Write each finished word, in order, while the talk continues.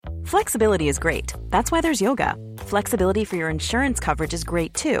Flexibility is great. That's why there's yoga. Flexibility for your insurance coverage is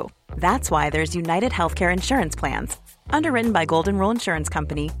great too. That's why there's United Healthcare Insurance Plans. Underwritten by Golden Rule Insurance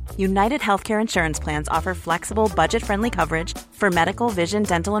Company, United Healthcare Insurance Plans offer flexible, budget-friendly coverage for medical, vision,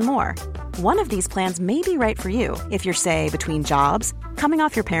 dental, and more. One of these plans may be right for you if you're, say, between jobs, coming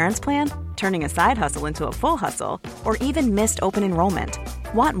off your parents' plan, turning a side hustle into a full hustle, or even missed open enrollment.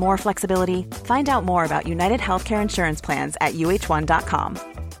 Want more flexibility? Find out more about United Healthcare Insurance Plans at uh1.com.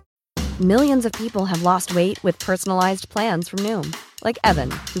 Millions of people have lost weight with personalized plans from Noom. Like Evan,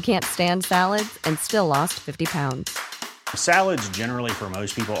 who can't stand salads and still lost 50 pounds. Salads generally for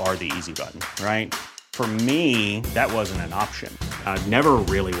most people are the easy button, right? For me, that wasn't an option. I never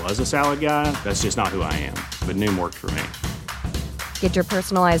really was a salad guy. That's just not who I am. But Noom worked for me. Get your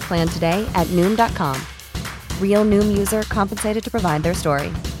personalized plan today at Noom.com. Real Noom user compensated to provide their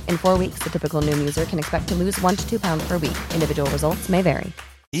story. In 4 weeks, the typical Noom user can expect to lose 1 to 2 pounds per week. Individual results may vary.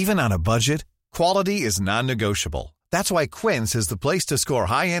 Even on a budget, quality is non-negotiable. That's why Quince is the place to score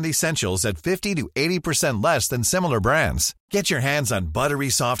high-end essentials at 50 to 80% less than similar brands. Get your hands on buttery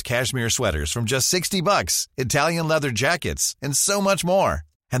soft cashmere sweaters from just $60, Italian leather jackets, and so much more.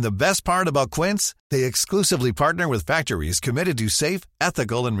 And the best part about Quince, they exclusively partner with factories committed to safe,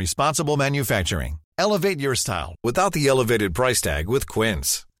 ethical, and responsible manufacturing. Elevate your style without the elevated price tag with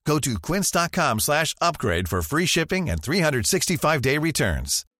Quince. Go to quince.com/upgrade for free shipping and 365-day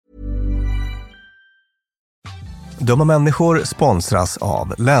returns. Dumma människor sponsras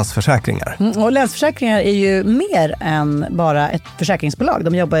av Länsförsäkringar. Och Länsförsäkringar är ju mer än bara ett försäkringsbolag.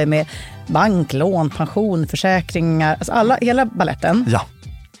 De jobbar ju med bank, lån, pension, försäkringar, alltså hela balletten. Ja.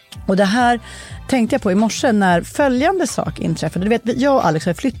 Och det här tänkte jag på i morse när följande sak inträffade. Du vet, jag och Alex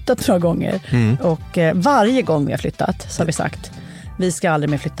har flyttat 2 gånger. Och varje gång vi har flyttat så har vi sagt, vi ska aldrig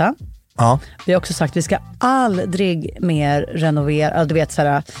mer flytta. Ja. Vi har också sagt, vi ska aldrig mer renovera. Du vet,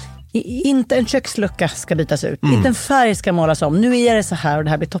 såhär, inte en kökslucka ska bytas ut. Inte en färg ska målas om. Nu är det så här och det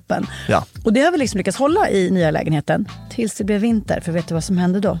här blir toppen. Ja. Och det har vi liksom lyckats hålla i nya lägenheten tills det blev vinter. För vet du vad som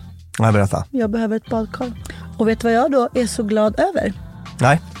hände då? Nej, berätta. Jag behöver ett badkar. Och vet du vad jag då är så glad över?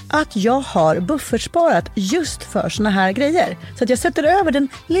 Nej. Att jag har buffertsparat just för såna här grejer. Så att jag sätter över den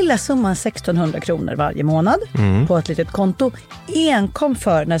lilla summan 1600 kronor varje månad på ett litet konto. Enkom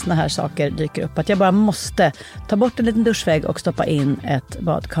för när såna här saker dyker upp. Att jag bara måste ta bort en liten duschvägg och stoppa in ett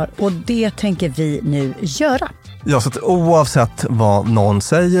badkar. Och det tänker vi nu göra. Ja, så att oavsett vad någon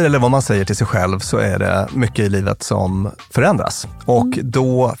säger eller vad man säger till sig själv så är det mycket i livet som förändras. Och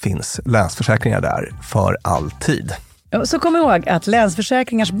då finns Länsförsäkringar där för alltid. Så kom ihåg att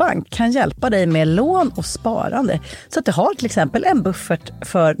Länsförsäkringars bank kan hjälpa dig med lån och sparande så att du har till exempel en buffert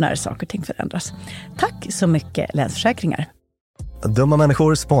för när saker och ting förändras. Tack så mycket Länsförsäkringar. Dumma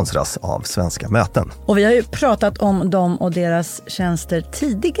människor sponsras av Svenska Möten. Och vi har ju pratat om dem och deras tjänster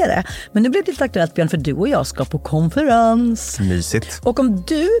tidigare. Men nu blir det lite aktuellt, Björn, för du och jag ska på konferens. Mysigt. Och om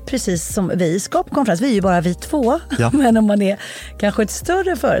du, precis som vi, ska på konferens, vi är ju bara vi 2. Ja. Men om man är kanske ett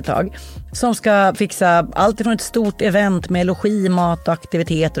större företag som ska fixa allt ifrån ett stort event med logi, mat och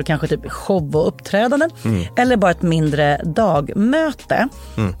aktiviteter och kanske typ show och uppträdanden. Eller bara ett mindre dagmöte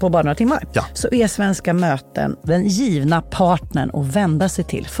på bara några timmar. Ja. Så är Svenska Möten den givna partnern att vända sig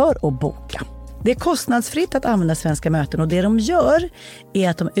till för att boka. Det är kostnadsfritt att använda Svenska Möten och det de gör är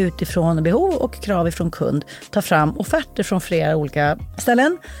att de utifrån behov och krav ifrån kund tar fram offerter från flera olika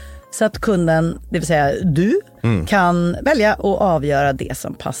ställen så att kunden, det vill säga du, kan välja och avgöra det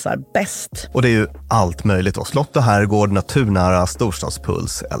som passar bäst. Och det är ju allt möjligt då. Slott och herrgård, naturnära,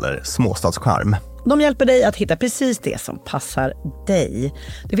 storstadspuls eller småstadscharm. De hjälper dig att hitta precis det som passar dig.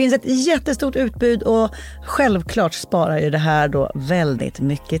 Det finns ett jättestort utbud och självklart sparar ju det här då väldigt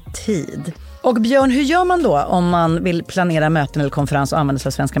mycket tid. Och Björn, hur gör man då om man vill planera möten eller konferens och använda sig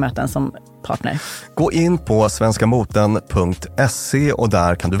av Svenska Möten som partner? Gå in på svenskamoten.se och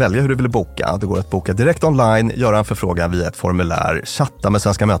där kan du välja hur du vill boka. Det går att boka direkt online, göra en förfrågan via ett formulär, chatta med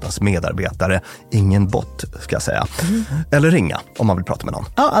Svenska Mötens medarbetare, ingen bot ska jag säga, eller ringa om man vill prata med någon.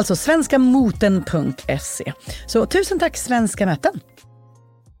 Ja, alltså svenskamoten.se. Så tusen tack Svenska Möten.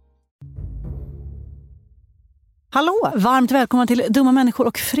 Hallå, varmt välkomna till Dumma människor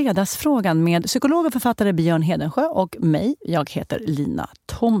och fredagsfrågan med psykolog och författare Björn Hedensjö och mig. Jag heter Lina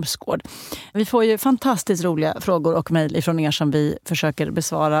Thomsgård. Vi får ju fantastiskt roliga frågor och mejl ifrån er som vi försöker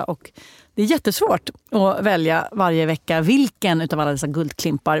besvara och det är jättesvårt att välja varje vecka vilken utav alla dessa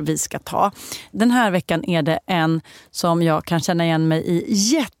guldklimpar vi ska ta. Den här veckan är det en som jag kan känna igen mig i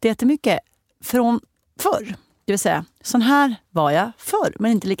jättemycket från förr. Det vill säga, sån här var jag förr,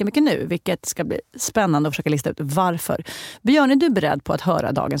 men inte lika mycket nu. Vilket ska bli spännande att försöka lista ut varför. Björn, är du beredd på att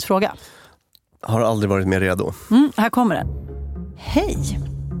höra dagens fråga? Har aldrig varit mer redo. Här kommer den. Hej!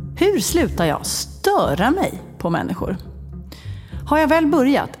 Hur slutar jag störa mig på människor? Har jag väl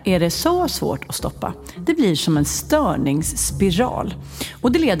börjat är det så svårt att stoppa. Det blir som en störningsspiral.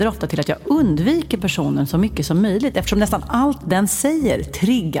 Och det leder ofta till att jag undviker personen så mycket som möjligt eftersom nästan allt den säger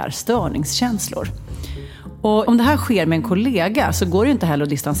triggar störningskänslor. Och om det här sker med en kollega så går det inte heller att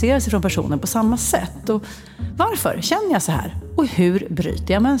distansera sig från personen på samma sätt. Och varför känner jag så här? Och hur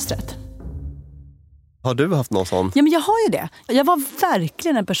bryter jag mönstret? Har du haft någon sån? Ja, men jag har ju det. Jag var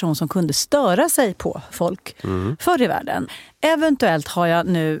verkligen en person som kunde störa sig på folk förr i världen. Eventuellt har jag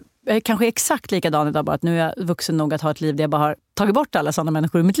nu, jag är kanske exakt likadan idag, bara att nu är jag vuxen nog att ha ett liv där jag bara har tagit bort alla sådana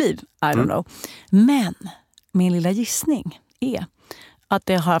människor i mitt liv. I don't know. Men min lilla gissning är att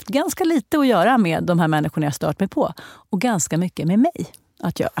det har haft ganska lite att göra med de här människorna jag stört mig på. Och ganska mycket med mig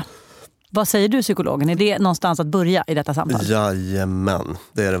att göra. Vad säger du, psykologen? Är det någonstans att börja i detta samtal? Jajamän,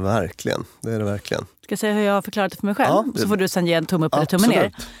 det är det verkligen. Ska jag säga hur jag har förklarat det för mig själv? Ja, så får du sen ge en tumme upp eller tumme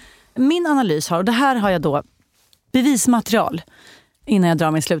ner. Min analys har, och det här har jag då bevismaterial innan jag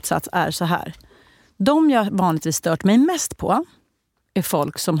drar min slutsats, är så här. De jag vanligtvis stört mig mest på är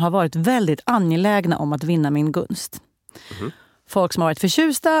folk som har varit väldigt angelägna om att vinna min gunst. Folk som har varit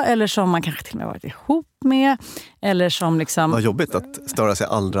förtjusta eller som man kanske till och med varit ihop med. Eller som liksom... Vad jobbigt att störa sig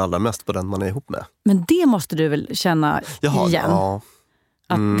allra mest på den man är ihop med. Men det måste du väl känna igen? Ja.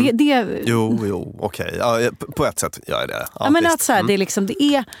 Att det... Jo, okej. Ja, på ett sätt gör jag det. Ja, men att så här,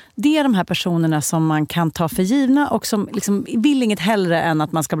 det är de här personerna som man kan ta för givna och som liksom vill inget hellre än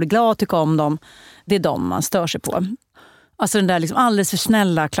att man ska bli glad och tycka om dem. Det är de man stör sig på. Alltså den där liksom alldeles för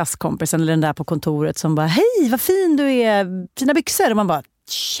snälla klasskompisen eller den där på kontoret som bara hej, vad fin du är, fina byxor. Och man bara,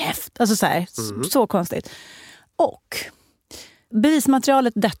 käft. Alltså så här, så konstigt. Och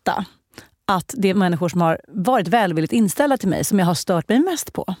bevismaterialet detta, att det är människor som har varit välvilligt inställda till mig som jag har stört mig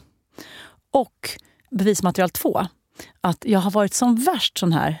mest på. Och bevismaterial 2, att jag har varit som värst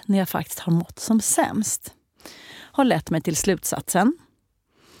sån här när jag faktiskt har mått som sämst. Har lett mig till slutsatsen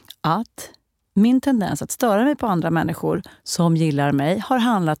att min tendens att störa mig på andra människor som gillar mig har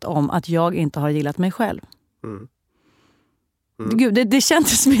handlat om att jag inte har gillat mig själv. Gud, det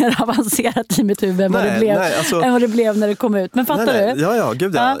kändes mer avancerat i mitt huvud än vad det blev när det kom ut. Men fattar du? Ja,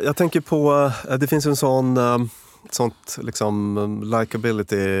 gud ja. Jag tänker på, det finns en sånt liksom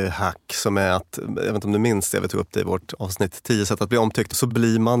likability hack som är att, jag vet inte om du minns det, vi tog upp det i vårt avsnitt 10 sätt att bli omtyckt, så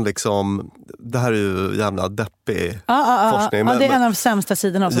blir man liksom, det här är ju jävla deppig forskning. Ja, det är en av de sämsta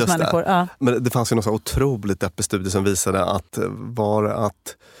sidorna av oss människor. Ja. Men det fanns ju någon så otroligt deppig studie som visade att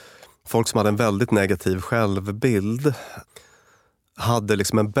folk som hade en väldigt negativ självbild hade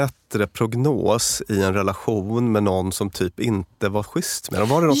liksom en bättre prognos i en relation med någon som typ inte var schysst med dem.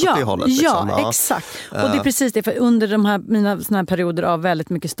 Var det något åt det hållet? Liksom? Ja, exakt. Och det är precis det, för under mina såna här perioder av väldigt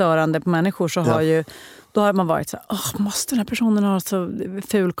mycket störande på människor så då har man varit så här, måste den här personen ha så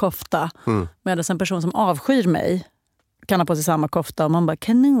ful kofta? Medan en person som avskyr mig kan ha på sig samma kofta och man bara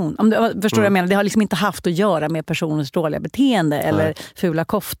kanon. Förstår du vad jag menar? Det har liksom inte haft att göra med personens dåliga beteende eller fula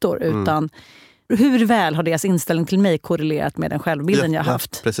koftor, utan hur väl har deras inställning till mig korrelerat med den självbilden jag har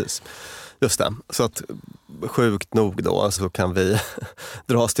haft? Ja, precis. Just det. Så att sjukt nog då så kan vi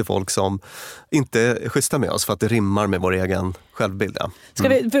dras till folk som inte är schyssta med oss för att det rimmar med vår egen självbild. Ja. Ska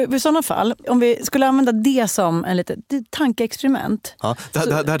vi, för sådana fall, om vi skulle använda det som en liten tankeexperiment. Ja,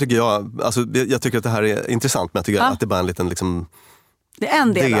 det här tycker jag, alltså jag tycker att det här är intressant, men jag tycker att det är bara en liten liksom... Det är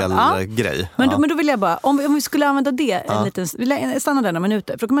en delgrej. Men då vill jag bara, om vi skulle använda det en liten, stanna där några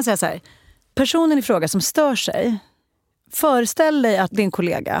minuter, för då kan man säga så här. Personen i fråga som stör sig, föreställ dig att din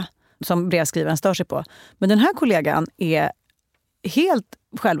kollega som brevskrivaren stör sig på, men den här kollegan är helt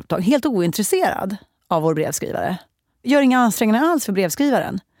självupptagen, helt ointresserad av vår brevskrivare. Gör inga ansträngningar alls för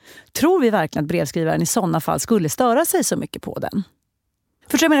brevskrivaren. Tror vi verkligen att brevskrivaren i sådana fall skulle störa sig så mycket på den?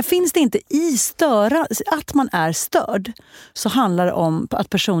 För jag menar, finns det inte i att man är störd, så handlar det om att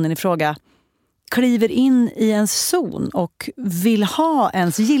personen i fråga kliver in i en zon och vill ha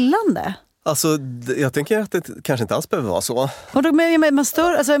ens gillande. Alltså, jag tänker att det kanske inte alls behöver vara så. Och då, man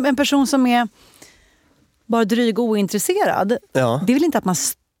stör, alltså en person som är bara dryg och ointresserad, det är väl inte att man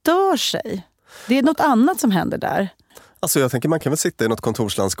stör sig. Det är något annat som händer där. Alltså jag tänker man kan väl sitta i något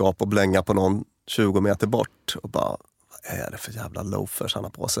kontorslandskap och blänga på någon 20 meter bort och bara, vad är det för jävla loafers han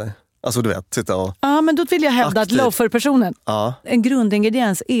har på sig? Alltså du vet, sitta och... Ja, men då vill jag hävda att loafer-personen, en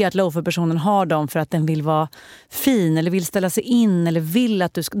grundingrediens är att loafer-personen har dem för att den vill vara fin eller vill ställa sig in eller vill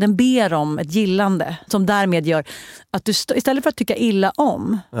att den ber om ett gillande som därmed gör att du istället för att tycka illa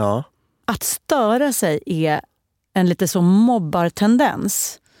om, att störa sig är en lite så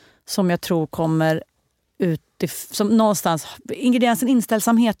mobbartendens som jag tror kommer ut som någonstans, ingrediensen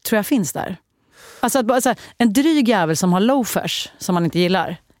inställsamhet tror jag finns där. Alltså en dryg jävel som har loafers som man inte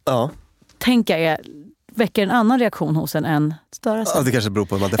gillar Ja. tänker jag väcker en annan reaktion hos en än störa sig. Ja, det kanske beror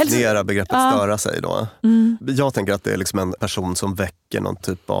på hur man definierar begreppet störa sig då. Jag tänker att det är liksom en person som väcker någon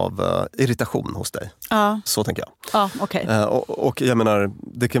typ av irritation hos dig. Så tänker jag. Ja, okej. Och jag menar,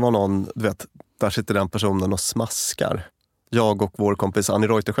 det kan vara någon, du vet, där sitter den personen och smaskar. Jag och vår kompis Annie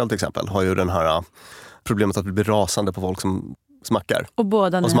Reuterskiöld till exempel har ju den här problemet att vi blir rasande på folk som smackar. Och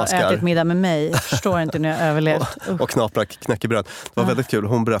båda ni har ätit middag med mig. Jag förstår inte när jag överlevt. och knaprar knäckebröd. Det var väldigt kul.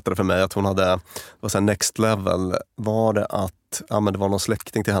 Hon berättade för mig att hon hade, var så här next level, var det att det var någon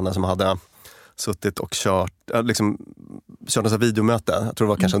släkting till henne som hade suttit och kört en sån här videomöte. Jag tror det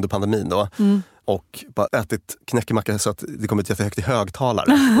var kanske under pandemin då. Och bara ätit knäckemacka så att det kom ut jättehögt i högtalare.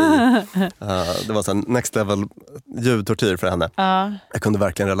 Det var så här next level ljudtortyr för henne. Jag kunde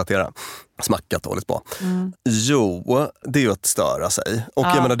verkligen relatera. Smackat dåligt på. Jo, det är ju att störa sig. Och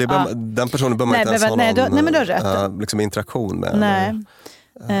jag menar, den personen bör man inte ens ha någon interaktion med. Nej.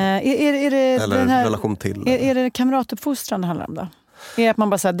 Är det eller här, relation till. Är det kamratuppfostran det handlar om då? Är att man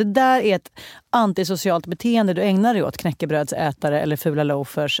bara säger det där är ett antisocialt beteende du ägnar dig åt, knäckebrödsätare eller fula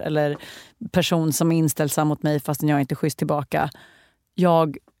loafers eller person som är inställsam mot mig fastän jag inte är schysst tillbaka.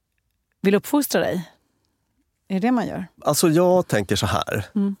 Jag vill uppfostra dig. Är det man gör? Alltså jag tänker så här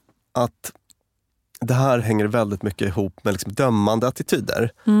att det här hänger väldigt mycket ihop med liksom dömande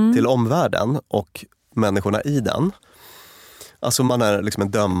attityder till omvärlden och människorna i den. Alltså man är liksom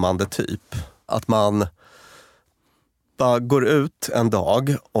en dömande typ. Att man bara går ut en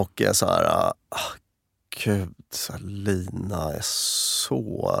dag och är så här, gud, Lina är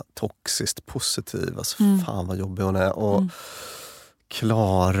så toxiskt positiv. Alltså fan vad jobbig hon är. Och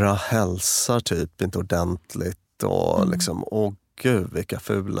Klara hälsar typ inte ordentligt. Och liksom, åh gud vilka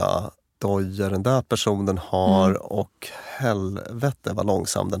fula dojor den där personen har. Och helvete vad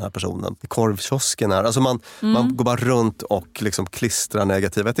långsam den här personen i korvkiosken är. Alltså man går bara runt och liksom klistrar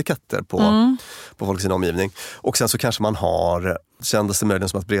negativa etiketter på folk i sin omgivning. Och sen så kanske man kändes det möjligen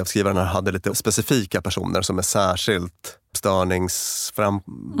som att brevskrivaren hade lite specifika personer som är särskilt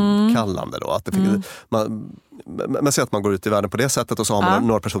störningsframkallande då. Att det man ser att man går ut i världen på det sättet och så har man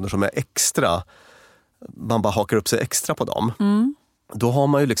några personer som är extra, man bara hakar upp sig extra på dem. Då har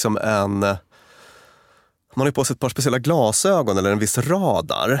man ju liksom man har ju på sig ett par speciella glasögon eller en viss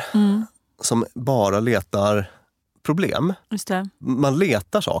radar som bara letar problem. Just det. Man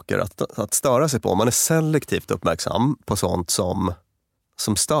letar saker att störa sig på. Man är selektivt uppmärksam på sånt som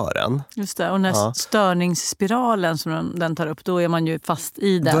stör en. Just det, och när störningsspiralen som den tar upp, då är man ju fast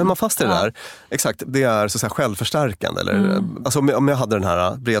i den. Då är man fast i det där. Exakt, det är så att säga självförstärkande. Eller, alltså om jag hade den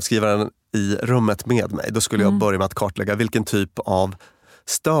här brevskrivaren i rummet med mig, då skulle jag börja med att kartlägga vilken typ av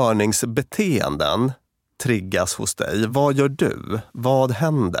störningsbeteenden triggas hos dig. Vad gör du? Vad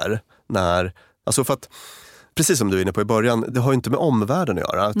händer när... Alltså för att, precis som du är inne på i början, det har ju inte med omvärlden att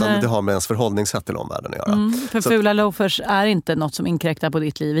göra, utan det har med ens förhållningssätt till omvärlden att göra. För fula loafers är inte något som inkräktar på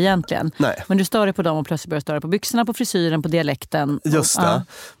ditt liv egentligen. Nej. Men du stör dig på dem och plötsligt börjar störa på byxorna, på frisyren, på dialekten. Just det.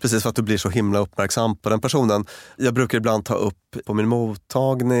 Precis, för att du blir så himla uppmärksam på den personen. Jag brukar ibland ta upp på min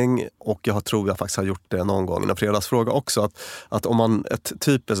mottagning, och jag tror jag faktiskt har gjort det någon gång i en fredagsfråga också, att om man, ett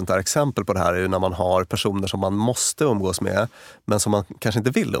typiskt sånt här exempel på det här är ju när man har personer som man måste umgås med, men som man kanske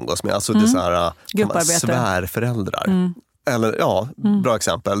inte vill umgås med. Alltså det är så här svärföräldrar. Eller bra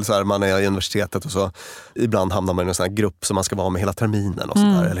exempel, så här, man är i universitetet och så ibland hamnar man i en sån här grupp som man ska vara med hela terminen och så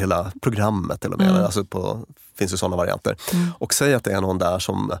där, eller hela programmet till och med. Alltså finns ju sådana varianter. Och säg att det är någon där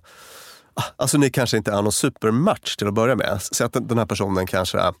som, alltså ni kanske inte är någon supermatch till att börja med. Så att den här personen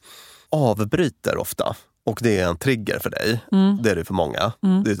kanske avbryter ofta, och det är en trigger för dig. Det är det för många.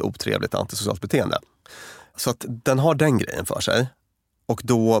 Det är ett otrevligt antisocialt beteende. Så att den har den grejen för sig. Och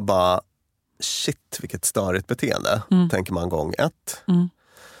då bara, shit vilket störigt beteende, tänker man gång ett.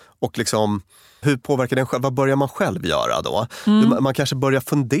 Och liksom, hur påverkar den själv? Vad börjar man själv göra då? Man kanske börjar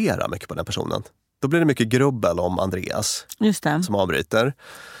fundera mycket på den personen. Då blir det mycket grubbel om Andreas. Just det. Som avbryter.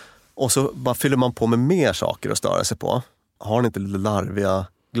 Och så bara fyller man på med mer saker att störa sig på. Har han inte lite larviga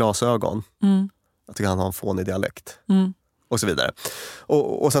glasögon? Jag tycker han har en fånig dialekt. Och så vidare.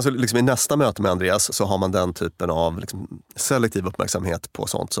 Och sen så liksom i nästa möte med Andreas så har man den typen av liksom selektiv uppmärksamhet på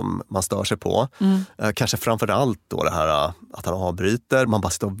sånt som man stör sig på. Kanske framförallt då det här att han avbryter. Man bara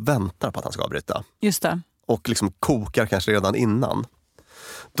sitter och väntar på att han ska avbryta. Just det. Och liksom kokar kanske redan innan.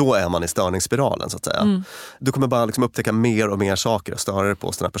 Då är man i störningsspiralen så att säga. Du kommer bara liksom upptäcka mer och mer saker och störa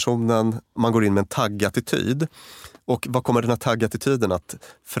på den här personen. Man går in med en taggattityd. Och vad kommer den här taggattityden att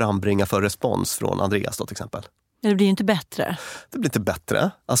frambringa för respons från Andreas då till exempel? Det blir ju inte bättre. Det blir inte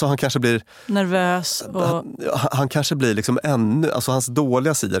bättre. Alltså han kanske blir... Nervös och... Han kanske blir liksom ännu... Alltså hans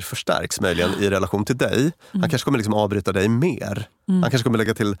dåliga sidor förstärks möjligen i relation till dig. Han kanske kommer liksom avbryta dig mer. Han kanske kommer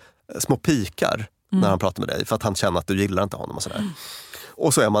lägga till små pikar när han pratar med dig. För att han känner att du gillar inte honom och sådär.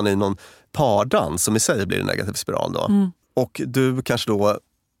 Och så är man i någon pardans som i sig blir en negativ spiral då. Och du kanske då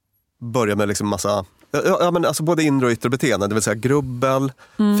börjar med liksom massa... Ja, men alltså både inre och yttre beteenden, det vill säga grubbel,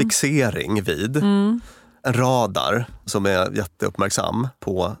 fixering vid, en radar som är jätteuppmärksam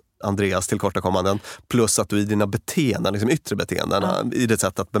på Andreas tillkortakommanden, plus att du i dina beteenden, liksom yttre beteenden, i det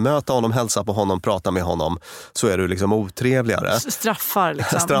sätt att bemöta honom, hälsa på honom, prata med honom, så är du liksom otrevligare. Straffar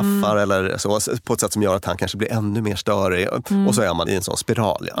liksom. Straffar eller så, på ett sätt som gör att han kanske blir ännu mer störig. Och så är man i en sån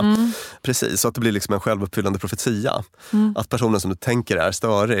spiral. Ja. Precis, så att det blir liksom en självuppfyllande profetia. Att personen som du tänker är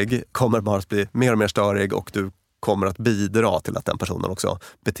störig kommer bara att bli mer och mer störig, och du kommer att bidra till att den personen också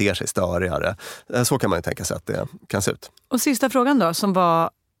beter sig störigare. Så kan man ju tänka sig att det kan se ut. Och sista frågan då, som var: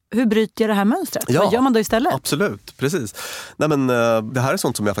 hur bryter jag det här mönstret? Ja, vad gör man då istället? Absolut, precis. Nej, men, det här är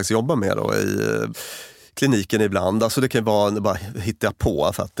sånt som jag faktiskt jobbar med då, i kliniken ibland. Alltså det kan vara, bara hitta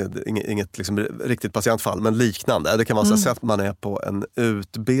på för att det är inget liksom riktigt patientfall, men liknande. Det kan vara så att man är på en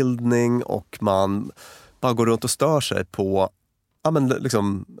utbildning och man bara går runt och stör sig på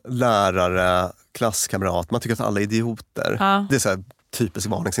liksom, lärare, klasskamrat. Man tycker att alla är idioter. Det är så här typisk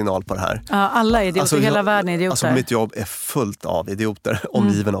varningssignal på det här. Ja, alla är idioter, alltså, hela världen är idioter. Alltså mitt jobb är fullt av idioter,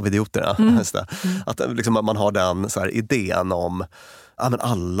 omgiven av idioterna. Att liksom, man har den så här idén om men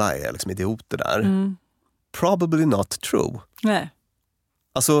alla är liksom idioter där. Probably not true. Nej.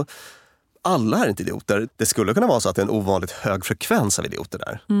 Alltså, alla är inte idioter. Det skulle kunna vara så att det är en ovanligt hög frekvens av idioter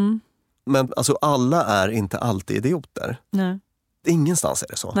där. Men alltså, alla är inte alltid idioter. Nej. Ingenstans är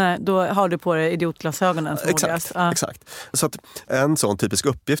det så. Nej, då har du på dig idiotglasögonen. Exakt. Så att en sån typisk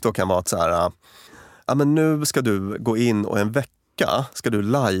uppgift då kan vara att så här, men nu ska du gå in och en vecka ska du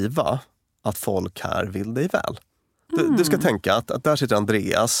lajva att folk här vill dig väl. Du ska tänka att där sitter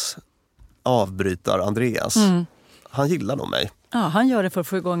Andreas, avbrytar Andreas. Han gillar nog mig. Ja, han gör det för att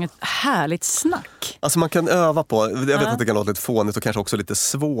få igång ett härligt snack. Alltså man kan öva på, jag vet att det kan låta lite fånigt och kanske också lite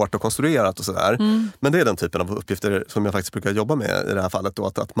svårt och konstruerat och sådär. Men det är den typen av uppgifter som jag faktiskt brukar jobba med i det här fallet då,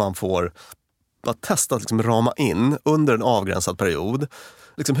 att man får bara testa att liksom rama in under en avgränsad period.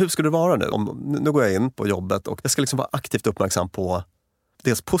 Liksom, hur ska det vara nu? Nu går jag in på jobbet och jag ska liksom vara aktivt uppmärksam på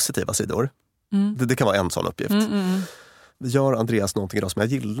dels positiva sidor. Det kan vara en sån uppgift. Gör Andreas någonting idag som jag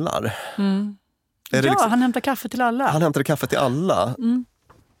gillar? Han hämtar kaffe till alla. Han hämtade kaffe till alla.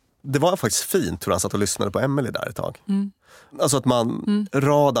 Det var faktiskt fint hur han satt och lyssnade på Emily där ett tag. Alltså att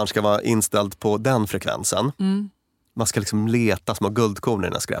radarn ska vara inställd på den frekvensen. Man ska liksom leta små guldkorn i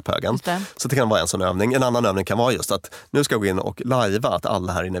den här skräphögen. Så det kan vara en sån övning. En annan övning kan vara just att nu ska jag gå in och lajva att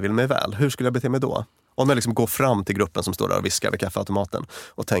alla här inne vill mig väl. Hur skulle jag bete mig då? Om jag liksom går fram till gruppen som står där och viskar vid kaffeautomaten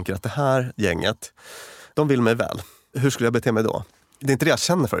och tänker att det här gänget, de vill mig väl. Hur skulle jag bete mig då? Det är inte det jag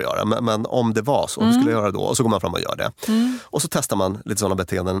känner för att göra, men om det var så, hur skulle jag göra då? Och så går man fram och gör det. Och så testar man lite sådana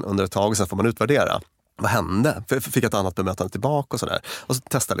beteenden under ett tag och sen får man utvärdera. Vad hände? Fick jag ett annat bemötande tillbaka och sådär. Och så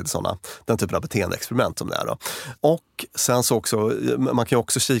testar lite sådana, den typen av beteendeexperiment som det är då. Och sen så också, man kan ju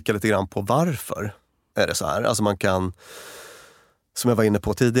också kika lite grann på varför är det så här. Alltså man kan, som jag var inne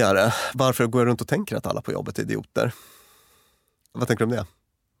på tidigare, varför går jag runt och tänker att alla på jobbet är idioter? Vad tänker du om det?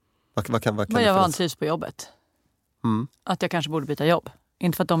 Vad jag vantrivs på jobbet. Att jag kanske borde byta jobb.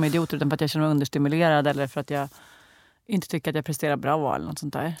 Inte för att de är idioter, utan för att jag känner mig understimulerad eller för att jag inte tycker att jag presterar bra eller något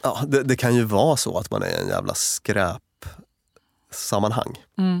sånt där. Ja, det kan ju vara så att man är en jävla skräpsammanhang.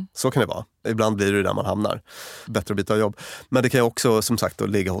 Så kan det vara. Ibland blir det där man hamnar. Bättre att byta jobb. Men det kan ju också som sagt då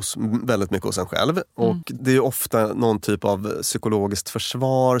ligga väldigt mycket hos en själv. Och det är ju ofta någon typ av psykologiskt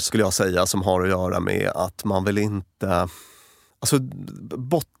försvar skulle jag säga, som har att göra med att man vill inte... Alltså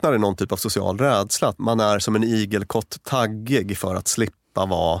bottnar i någon typ av social rädsla. Att man är som en igelkott taggig för att slippa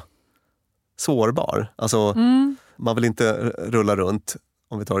vara sårbar. Alltså man vill inte rulla runt,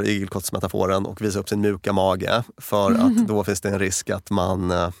 om vi tar igelkottsmetaforen, och visa upp sin mjuka mage. För att då finns det en risk att man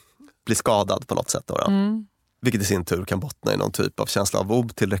blir skadad på något sätt. Då. Vilket i sin tur kan bottna i någon typ av känsla av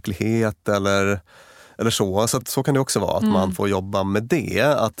otillräcklighet eller så. Så kan det också vara, att man får jobba med det.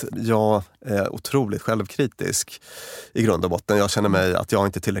 Att jag är otroligt självkritisk i grund och botten. Jag känner mig att jag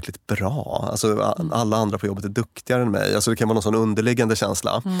inte är tillräckligt bra. Alltså, alla andra på jobbet är duktigare än mig. Alltså, det kan vara någon sån underliggande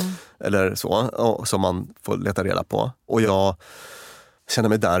känsla. Eller så, som man får leta reda på. Och jag känner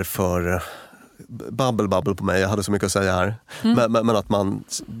mig därför... Babbel på mig, jag hade så mycket att säga här. Men att man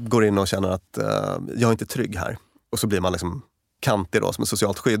går in och känner att jag är inte trygg här. Och så blir man liksom... kantig då, som ett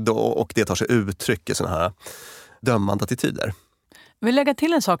socialt skydd, och det tar sig uttryck i såna här dömande attityder. vill lägga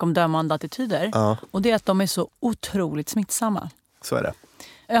till en sak om dömande attityder. Ja. Och det är att de är så otroligt smittsamma. Så är det.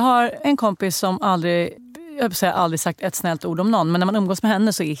 Jag har en kompis som aldrig sagt ett snällt ord om någon. Men när man umgås med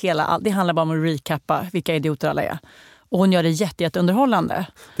henne så är det handlar bara om att recappa vilka idioter alla är. Och hon gör det jätteunderhållande.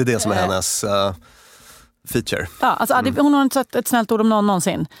 Det är det som är hennes feature. Ja, alltså, hon har inte sagt ett snällt ord om någon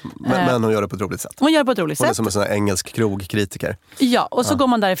någonsin. Men hon gör det på ett roligt sätt. Hon gör det på ett roligt sätt. Hon är som en sån här engelsk krogkritiker. Ja, och så går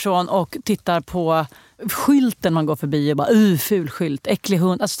man därifrån och tittar på skylten man går förbi och bara ful skylt, äcklig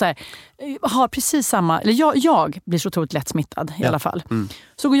hund. Alltså så här, har precis samma, eller jag blir så otroligt lätt smittad i alla fall.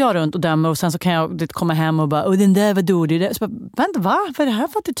 Så går jag runt och dömer och sen så kan jag komma hem och bara, den där var dålig. Så bara, vänta, vad är det här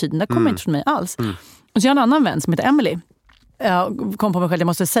för attityden? Det kommer inte från mig alls. Och så har jag en annan vän som heter Emily. Jag kom på mig själv, jag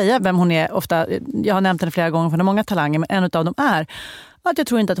måste säga vem hon är ofta. Jag har nämnt henne flera gånger för det är många talanger, men en av dem är att jag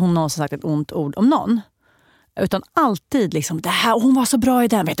tror inte att hon någonsin sagt ett ont ord om någon. Utan alltid liksom, det här, hon var så bra i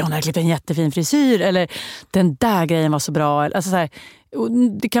den, vet du, hon hade klippt en jättefin frisyr, eller den där grejen var så bra. Alltså så här,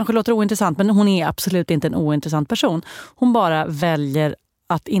 det kanske låter ointressant, men hon är absolut inte en ointressant person. Hon bara väljer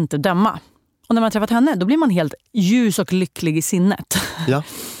att inte döma. Och när man har träffat henne, då blir man helt ljus och lycklig i sinnet. Ja.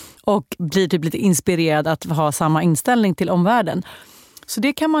 Och blir typ lite inspirerad att ha samma inställning till omvärlden. Så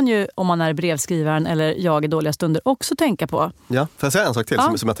det kan man ju, om man är brevskrivaren eller jag i dåliga stunder, också tänka på. Ja, får jag säga en sak till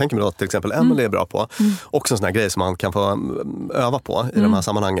som jag tänker mig då, till exempel Emily är bra på. Också en sån här grej som man kan få öva på i de här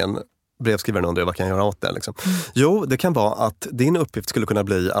sammanhangen. Brevskrivaren undrar, vad kan jag göra åt det? Liksom. Jo, det kan vara att din uppgift skulle kunna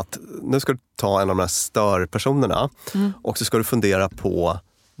bli att nu ska du ta en av de här störpersonerna och så ska du fundera på,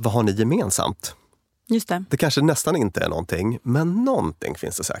 vad har ni gemensamt? Just det. Det kanske nästan inte är någonting, men någonting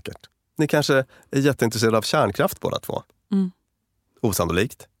finns det säkert. Ni kanske är jätteintresserade av kärnkraft båda två.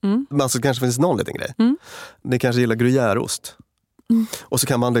 Osannolikt. Men alltså kanske finns någon liten grej. Ni kanske gillar gruyèreost. Och så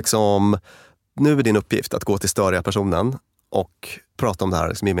kan man liksom, nu är din uppgift att gå till störiga personen och prata om det här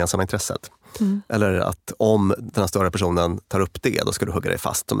liksom gemensamma intresset. Eller att om den här störiga personen tar upp det, då ska du hugga dig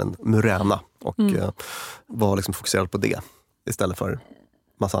fast som en muräna och vara liksom fokuserad på det istället för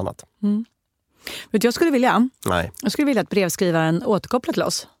massa annat. Vet du, jag skulle vilja att brevskrivaren återkopplar till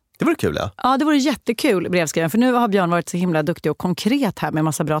oss. Det vore kul, ja. Ja, det vore jättekul, brevskrivaren. För nu har Björn varit så himla duktig och konkret här med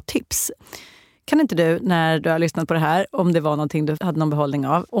massa bra tips. Kan inte du, när du har lyssnat på det här, om det var någonting du hade någon behållning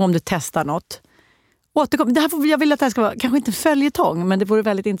av, och om du testar något, återkom. Jag vill att det här ska vara, kanske inte en följetong, men det vore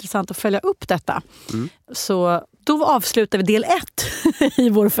väldigt intressant att följa upp detta. Så då avslutar vi del 1 i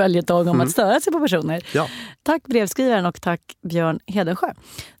vår följetong om att störa sig på personer. Ja. Tack brevskrivaren och tack Björn Hedensjö.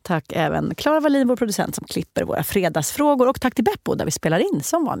 Tack även Clara Wallin, vår producent, som klipper våra fredagsfrågor. Och tack till Beppo där vi spelar in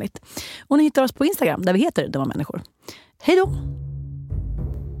som vanligt. Och ni hittar oss på Instagram där vi heter Dumma Människor. Hej då!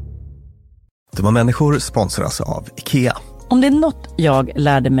 Dumma Människor sponsras av IKEA. Om det är något jag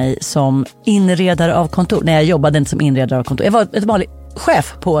lärde mig som inredare av kontor, när jag jobbade inte som inredare av kontor, jag var ett vanligt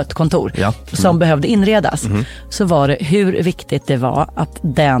chef på ett kontor som behövde inredas, så var det hur viktigt det var att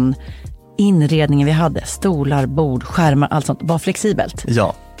den inredningen vi hade, stolar, bord, skärmar, allt sånt, var flexibelt.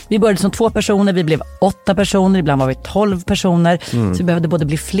 Ja. Vi började som 2 personer, vi blev 8 personer, ibland var vi 12 personer. Så vi behövde både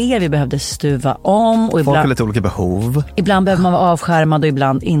bli fler, vi behövde stuva om. Och folk har lite olika behov. Ibland behöver man vara avskärmad och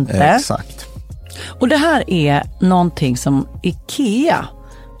ibland inte. Exakt. Och det här är någonting som IKEA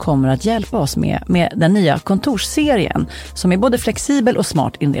kommer att hjälpa oss med den nya kontorsserien som är både flexibel och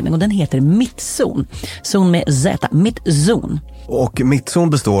smart inredning, och den heter Mittzon. Zon med Z, Mittzon. Och Mittzon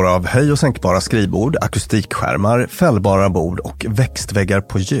består av höj- och sänkbara skrivbord, akustikskärmar, fällbara bord och växtväggar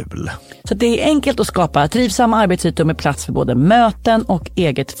på hjul. Så det är enkelt att skapa trivsamma arbetsytor med plats för både möten och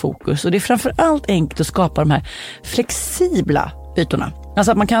eget fokus. Och det är framförallt enkelt att skapa de här flexibla ytorna.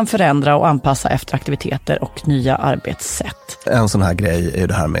 Alltså att man kan förändra och anpassa efter aktiviteter och nya arbetssätt. En sån här grej är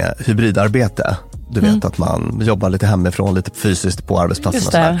det här med hybridarbete. Du vet att man jobbar lite hemifrån, lite fysiskt på arbetsplatsen och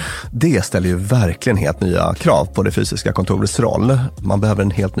sådär. Det ställer ju verkligen helt nya krav på det fysiska kontorets roll. Man behöver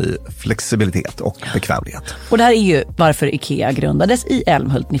en helt ny flexibilitet och bekvämlighet. Och det här är ju varför IKEA grundades i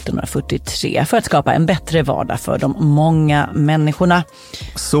Älmhult 1943, för att skapa en bättre vardag för de många människorna.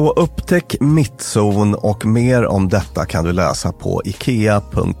 Så upptäck Mittzon, och mer om detta kan du läsa på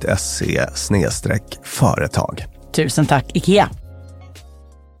ikea.se/företag. Tusen tack IKEA!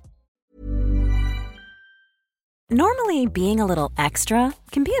 Normally, being a little extra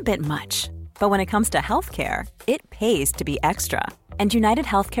can be a bit much, but when it comes to healthcare, it pays to be extra. And United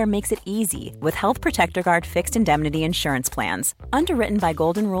Healthcare makes it easy with Health Protector Guard fixed indemnity insurance plans. Underwritten by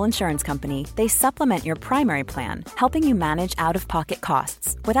Golden Rule Insurance Company, they supplement your primary plan, helping you manage out-of-pocket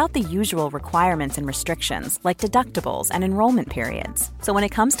costs without the usual requirements and restrictions like deductibles and enrollment periods. So when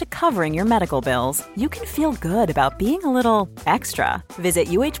it comes to covering your medical bills, you can feel good about being a little extra. Visit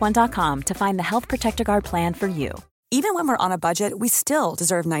uh1.com to find the Health Protector Guard plan for you. Even when we're on a budget, we still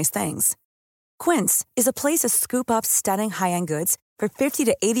deserve nice things. Quince is a place to scoop up stunning high-end goods for 50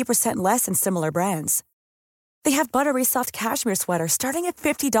 to 80% less than similar brands. They have buttery soft cashmere sweaters starting at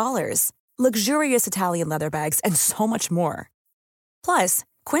 $50, luxurious Italian leather bags, and so much more. Plus,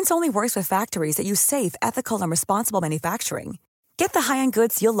 Quince only works with factories that use safe, ethical, and responsible manufacturing. Get the high-end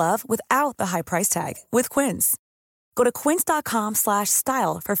goods you'll love without the high price tag with Quince. Go to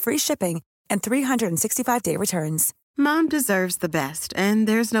quince.com/style for free shipping and 365-day returns. Mom deserves the best, and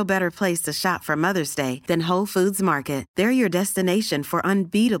there's no better place to shop for Mother's Day than Whole Foods Market. They're your destination for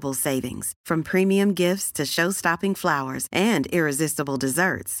unbeatable savings, from premium gifts to show-stopping flowers and irresistible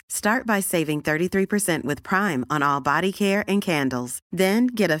desserts. Start by saving 33% with Prime on all body care and candles. Then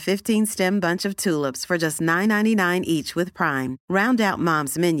get a 15-stem bunch of tulips for just $9.99 each with Prime. Round out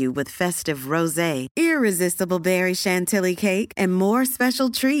Mom's menu with festive rosé, irresistible berry chantilly cake, and more special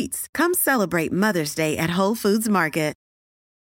treats. Come celebrate Mother's Day at Whole Foods Market.